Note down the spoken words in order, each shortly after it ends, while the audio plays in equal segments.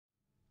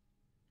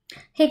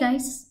Hey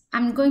guys,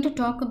 I'm going to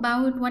talk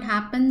about what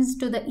happens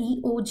to the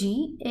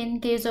EOG in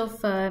case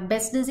of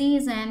Best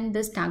disease and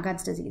this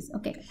Stargardt's disease.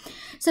 Okay,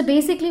 so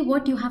basically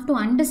what you have to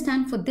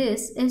understand for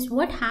this is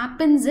what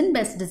happens in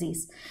Best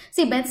disease.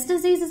 See, Best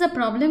disease is a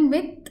problem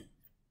with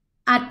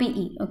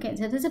RPE. Okay,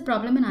 so there's a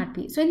problem in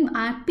RPE. So in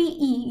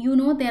RPE, you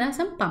know there are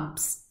some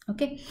pumps.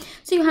 Okay,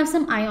 so you have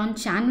some ion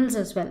channels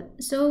as well.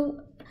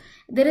 So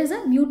there is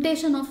a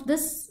mutation of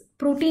this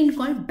protein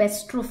called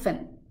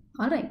bestrophin.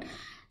 All right.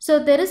 So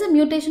there is a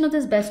mutation of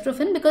this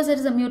bestrophin because there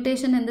is a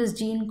mutation in this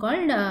gene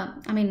called,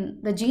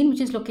 the gene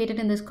which is located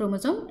in this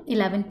chromosome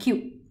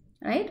 11q,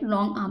 right?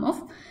 Long arm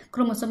of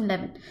chromosome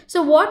 11.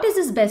 So what is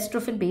this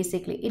bestrophin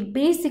basically? It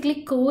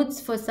basically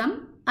codes for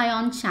some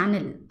ion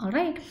channel, all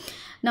right?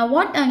 Now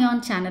what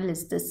ion channel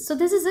is this? So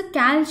this is a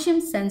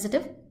calcium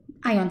sensitive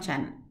ion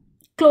channel,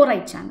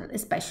 chloride channel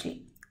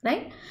especially,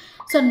 right?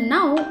 So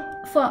now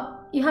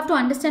you have to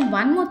understand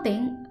one more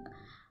thing.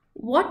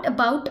 What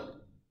about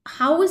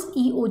how is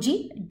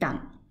EOG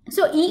done?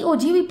 So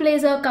EOG, we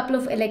place a couple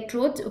of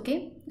electrodes.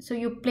 Okay, so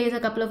you place a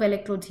couple of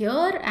electrodes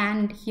here,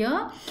 and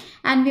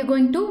we're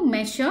going to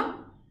measure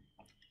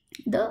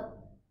the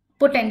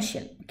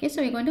potential. Okay,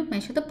 so we're going to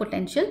measure the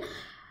potential.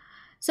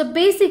 So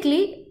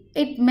basically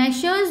it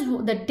measures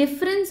the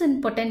difference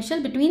in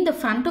potential between the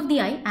front of the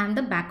eye and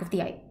the back of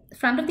the eye.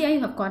 Front of the eye you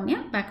have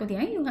cornea, back of the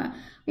eye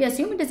we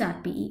assume it is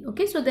RPE.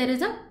 Okay, so there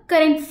is a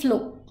current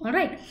flow. All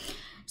right,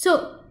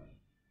 so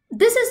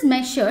this is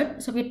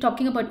measured. So we're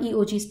talking about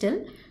EOG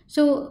still.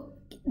 So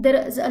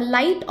there is a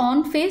light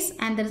on phase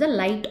and there is a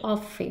light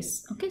off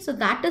phase. Okay, so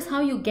that is how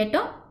you get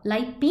a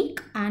light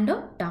peak and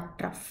a dark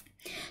trough.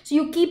 So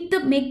you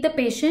make the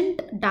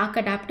patient dark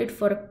adapted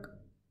for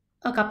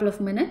a couple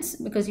of minutes,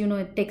 because you know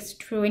it takes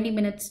 20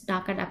 minutes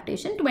dark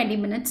adaptation. 20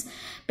 minutes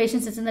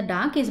patient sits in the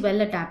dark, is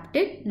well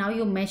adapted. Now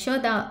you measure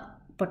the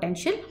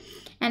potential,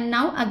 and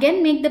now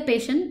again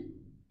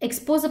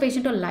expose the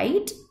patient to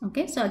light.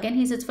 Okay, so again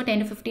he sits for 10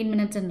 to 15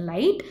 minutes in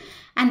light,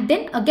 and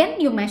then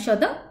again you measure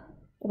the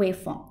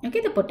waveform, okay,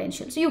 the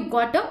potential. So you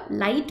got a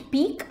light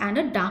peak and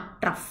a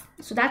dark trough.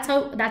 So that's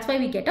why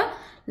we get a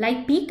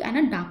light peak and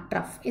a dark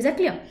trough. Is that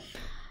clear?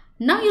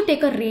 Now you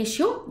take a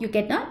ratio, you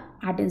get a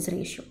Ardens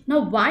ratio.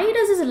 Now why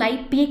does this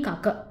light peak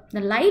occur?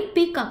 The light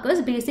peak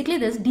occurs basically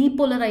there's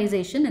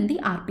depolarization in the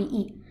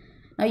RPE.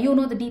 Now you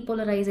know the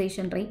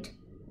depolarization, right?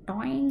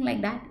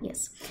 Like that,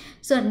 yes.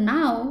 So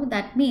now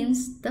that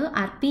means the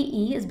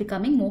RPE is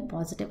becoming more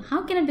positive.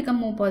 How can it become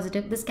more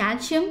positive? This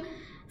calcium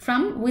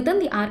from within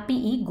the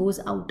RPE goes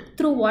out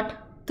through what?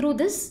 Through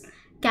this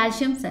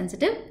calcium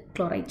sensitive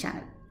chloride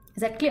channel.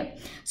 Is that clear?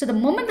 So the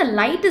moment the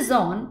light is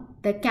on,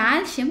 the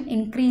calcium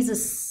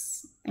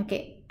increases,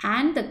 okay,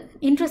 and the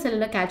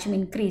intracellular calcium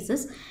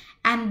increases,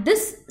 and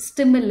this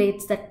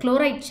stimulates that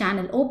chloride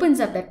channel,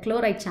 opens up that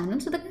chloride channel.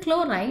 So the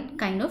chloride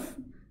kind of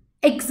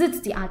exits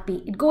the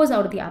RPE. It goes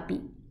out of the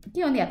RPE,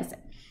 okay, on the other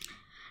side.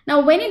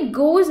 Now when it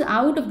goes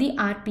out of the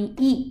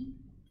RPE,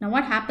 now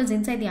what happens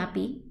inside the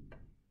RPE?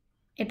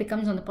 It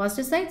becomes on the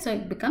positive side, so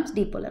it becomes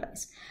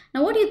depolarized.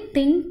 Now what do you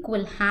think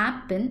will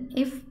happen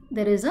if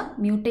there is a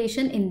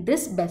mutation in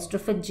this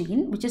bestrophin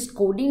gene, which is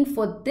coding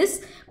for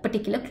this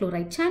particular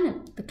chloride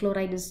channel? The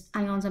chloride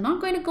ions are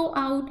not going to go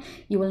out.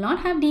 You will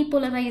not have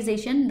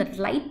depolarization.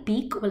 The light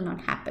peak will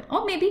not happen,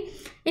 or maybe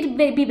it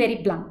may be very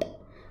blunt.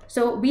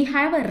 So we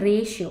have a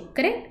ratio,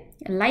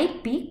 correct?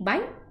 Light peak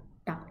by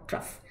dark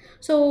trough.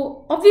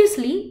 So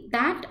obviously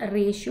that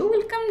ratio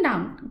will come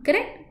down,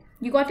 correct?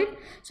 You got it?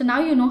 So now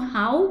you know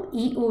how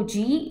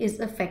EOG is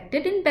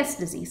affected in Best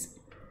disease.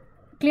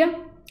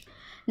 Clear?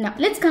 Now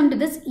let's come to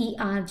this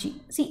ERG.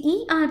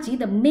 See, ERG,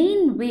 the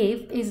main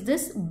wave is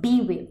this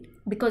B wave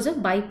because of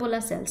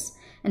bipolar cells.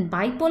 And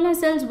bipolar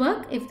cells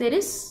work if there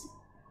is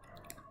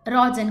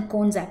rods and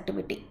cones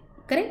activity.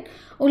 Correct?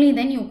 Only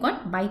then you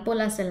got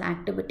bipolar cell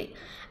activity.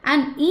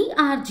 And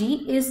ERG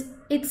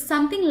it's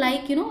something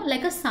like, you know,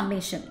 like a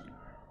summation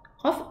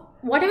of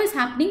whatever is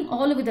happening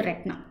all over the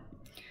retina,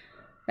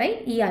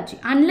 right? ERG,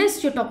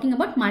 unless you're talking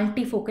about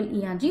multifocal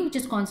ERG, which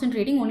is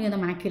concentrating only on the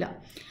macula,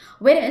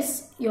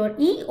 whereas your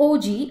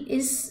EOG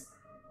is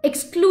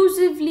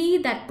exclusively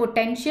that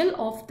potential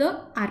of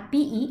the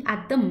RPE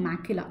at the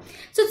macula.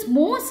 So it's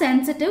more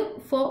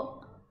sensitive for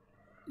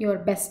your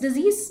Best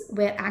disease,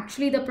 where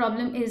actually the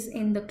problem is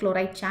in the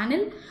chloride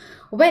channel,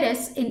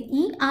 whereas in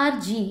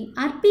ERG,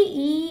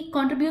 RPE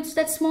contributes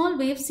that small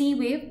wave, C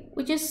wave,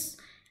 which is,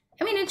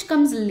 it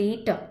comes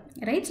later,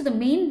 right? So the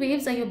main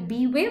waves are your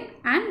B wave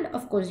and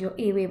of course your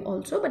A wave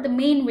also, but the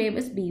main wave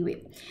is B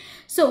wave.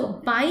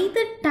 So by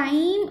the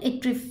time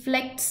it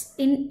reflects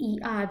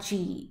in ERG,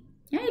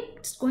 yeah,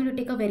 it's going to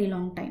take a very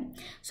long time.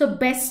 So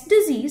Best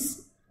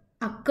disease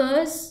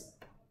occurs,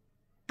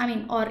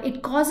 or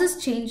it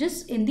causes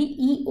changes in the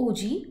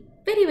EOG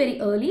very, very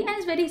early and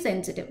is very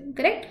sensitive,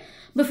 correct?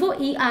 Before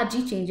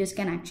ERG changes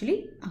can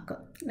actually occur,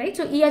 right?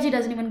 So ERG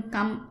doesn't even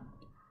come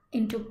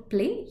into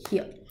play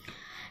here.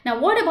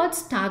 Now what about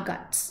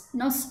Stargardt's?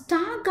 Now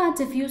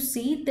Stargardt's, if you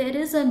see, there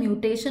is a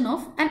mutation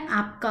of an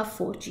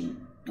APCA4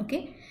 gene,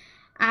 okay?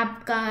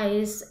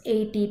 APCA is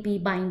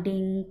ATP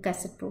binding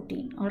cassette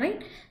protein. All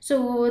right.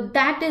 So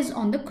that is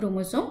on the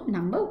chromosome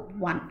number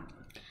 1.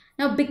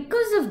 Now,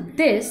 because of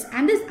this,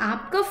 and this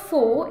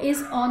APCA4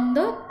 is on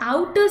the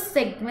outer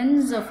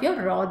segments of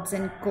your rods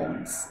and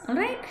cones. All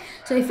right.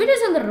 So if it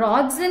is on the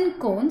rods and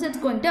cones, it's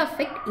going to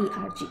affect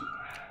ERG.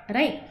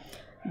 Right.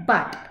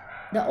 But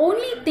the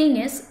only thing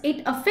is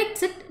it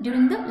affects it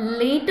during the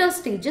later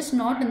stages,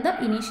 not in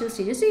the initial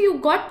stages. So you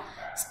got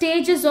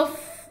stages of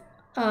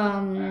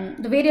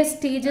the various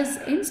stages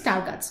in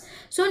Stargardt's.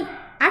 So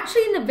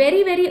actually in the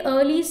very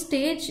early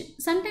stage,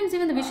 sometimes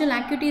even the visual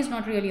acuity is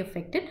not really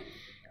affected.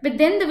 But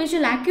then the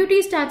visual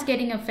acuity starts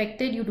getting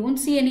affected. You don't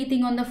see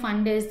anything on the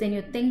fundus. Then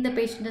you think the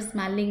patient is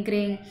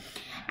malingering.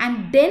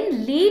 And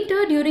then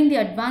later during the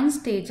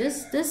advanced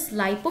stages, this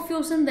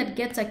lipofuscin that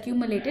gets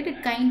accumulated,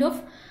 it kind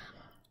of,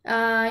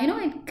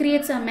 it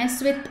creates a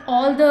mess with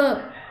all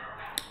the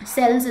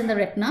cells in the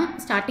retina.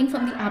 Starting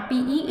from the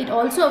RPE, it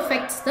also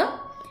affects the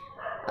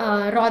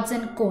rods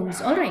and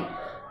cones. All right.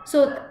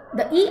 So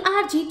the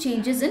ERG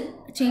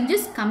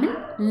changes come in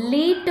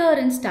later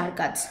in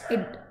Stargardt's.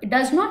 It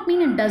does not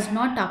mean it does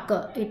not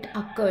occur. It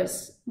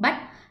occurs, but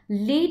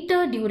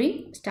later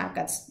during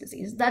Stargardt's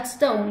disease. That's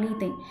the only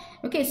thing.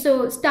 Okay,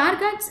 so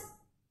Stargardt's,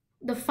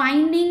 the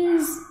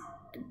findings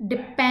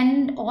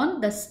depend on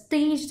the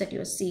stage that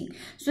you're seeing.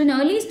 So in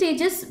early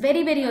stages,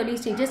 very early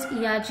stages,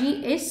 ERG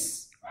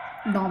is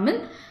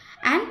normal,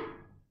 and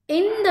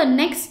in the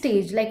next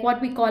stage, like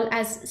what we call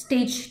as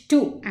stage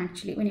 2,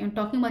 actually, when you're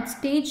talking about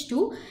stage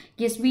 2,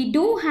 yes, we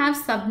do have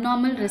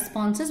subnormal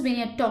responses when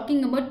you're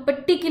talking about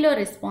particular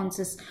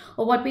responses,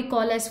 or what we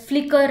call as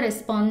flicker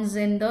response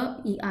in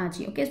the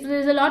ERG. Okay, so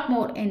there's a lot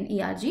more in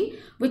ERG,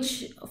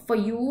 which for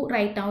you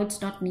right now,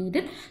 it's not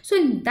needed. So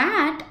in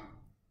that,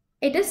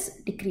 it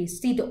is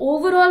decreased. See, the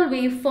overall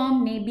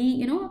waveform may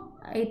be,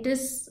 it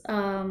is...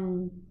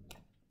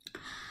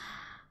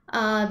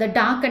 the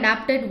dark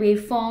adapted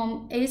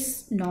waveform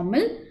is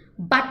normal,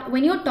 but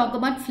when you talk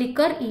about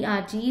flicker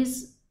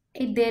ERGs,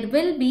 there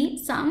will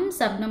be some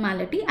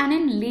subnormality, and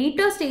in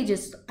later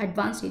stages,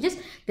 advanced stages,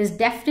 there's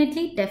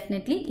definitely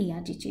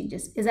ERG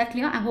changes. Is that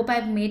clear? I hope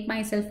I've made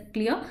myself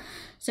clear.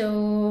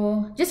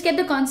 So just get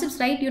the concepts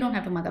right. You don't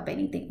have to mug up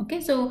anything.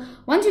 Okay, so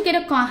once you get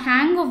a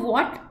hang of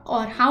what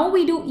or how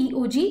we do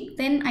EOG,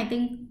 then I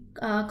think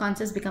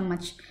concepts become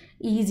much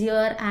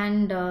easier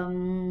and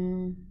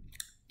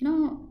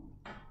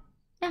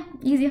yeah,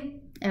 easier.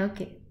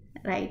 Okay,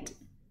 right.